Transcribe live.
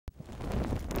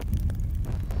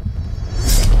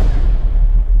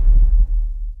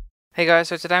Hey guys,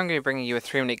 so today I'm going to be bringing you a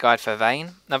 3-minute guide for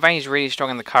Vayne. Now Vayne is really strong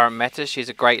in the current meta. She's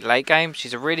a great late game,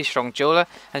 she's a really strong dueler,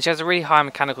 and she has a really high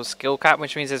mechanical skill cap,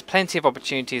 which means there's plenty of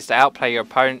opportunities to outplay your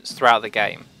opponents throughout the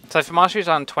game. So for Mastery I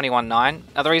run 21-9.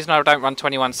 Now the reason I don't run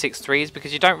 21-6-3 is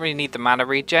because you don't really need the mana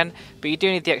regen, but you do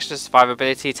need the extra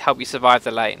survivability to help you survive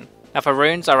the lane. Now for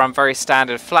runes, I run very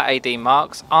standard flat AD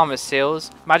marks, armor seals,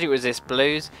 magic resist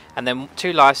blues, and then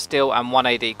 2 lifesteal and 1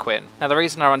 AD quinn. Now the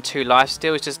reason I run 2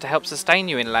 lifesteal is just to help sustain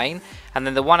you in lane, and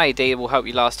then the 1 AD will help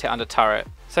you last hit under turret.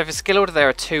 So for skill order there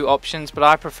are 2 options, but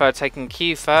I prefer taking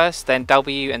Q first, then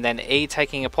W and then E,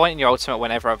 taking a point in your ultimate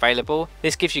whenever available.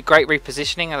 This gives you great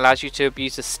repositioning and allows you to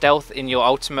abuse the stealth in your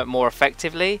ultimate more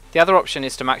effectively. The other option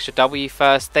is to max your W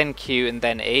first, then Q and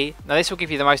then E. Now this will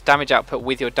give you the most damage output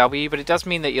with your W, but it does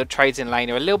mean that your trades in lane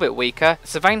are a little bit weaker.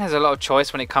 So Vayne has a lot of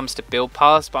choice when it comes to build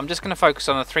paths, but I'm just going to focus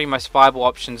on the 3 most viable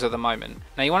options at the moment.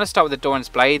 Now you want to start with the Doran's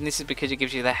Blade, and this is because it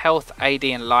gives you the health, AD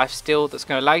and life steal that's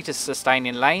going to allow you to sustain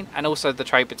in lane, and also the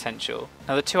trade potential.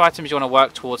 Now the 2 items you want to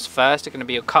work towards first are going to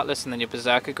be your Cutlass and then your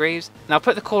Berserker Greaves. Now I'll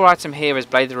put the core item here as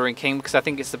Blade of the Ruined King because I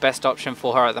think it's the best option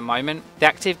for her at the moment. The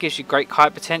active gives you great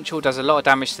kite potential, does a lot of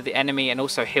damage to the enemy and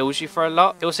also heals you for a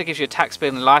lot. It also gives you attack speed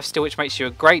and lifesteal, which makes you a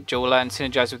great dueler and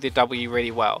synergizes with your W really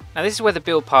well. Now this is where the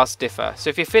build paths differ. So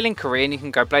if you're feeling Korean, you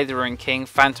can go Blade of the Ruined King,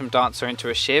 Phantom Dancer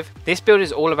into a Shiv. This build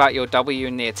is all about your W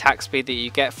and the attack speed that you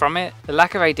get from it. The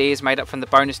lack of AD is made up from the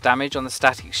bonus damage on the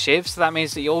static Shiv, so that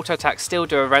means that your auto attacks still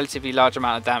do a relatively large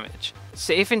amount of damage.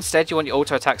 So if instead you want your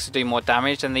auto attacks to do more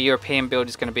damage, then the European build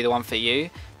is going to be the one for you.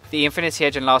 The Infinity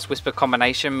Edge and Last Whisper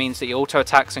combination means that your auto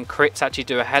attacks and crits actually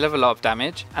do a hell of a lot of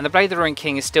damage, and the Blade of the Ruined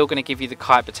King is still going to give you the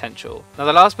kite potential. Now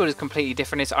the last build is completely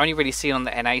different, it's only really seen on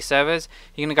the NA servers.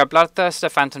 You're going to go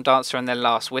Bloodthirster, Phantom Dancer and then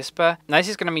Last Whisper. Now this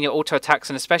is going to mean your auto attacks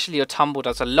and especially your tumble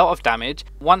does a lot of damage.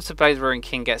 Once the Blade of the Ruined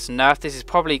King gets nerfed, this is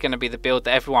probably going to be the build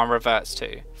that everyone reverts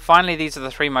to. Finally, these are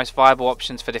the 3 most viable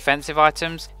options for defensive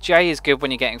items. J is good when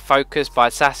you're getting focused by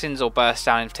assassins or burst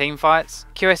down in team fights.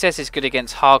 QSS is good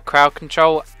against hard crowd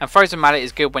control, and Frozen Mallet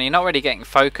is good when you're not really getting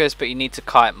focused but you need to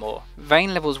kite more.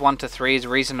 Vayne levels 1 to 3 is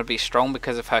reasonably strong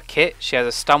because of her kit. She has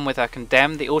a stun with her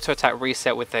Condemn, the auto attack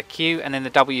reset with her Q, and then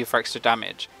the W for extra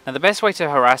damage. Now the best way to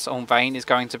harass on Vayne is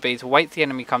going to be to wait till the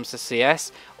enemy comes to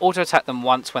CS, auto attack them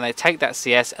once when they take that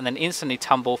CS, and then instantly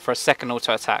tumble for a second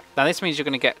auto attack. Now this means you're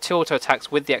going to get 2 auto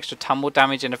attacks with the extra tumble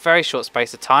damage in a very short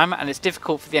space of time, and it's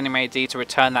difficult for the enemy AD to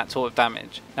return that sort of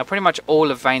damage. Now pretty much all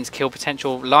of Vayne's kill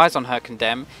potential lies on her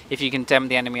Condemn. If you condemn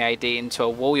the enemy AD into a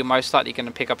wall, you're most likely going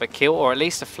to pick up a kill or at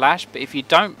least a flash, but if you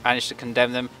don't manage to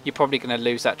condemn them, you're probably going to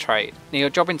lose that trade. Now your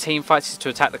job in team fights is to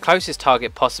attack the closest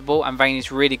target possible, and Vayne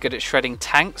is really good at shredding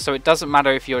tanks, so it doesn't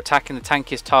matter if you're attacking the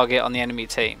tankiest target on the enemy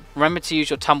team. Remember to use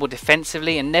your tumble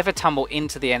defensively and never tumble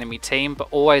into the enemy team, but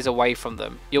always away from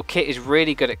them. Your kit is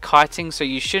really good at kiting, so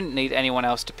you shouldn't need anyone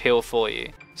else to peel for you.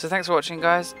 So thanks for watching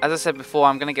guys. As I said before,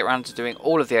 I'm going to get around to doing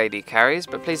all of the AD carries,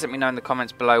 but please let me know in the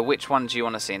comments below which ones you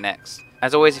want to see next.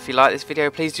 As always, if you like this video,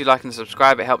 please do like and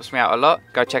subscribe, it helps me out a lot.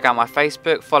 Go check out my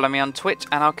Facebook, follow me on Twitch,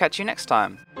 and I'll catch you next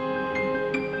time.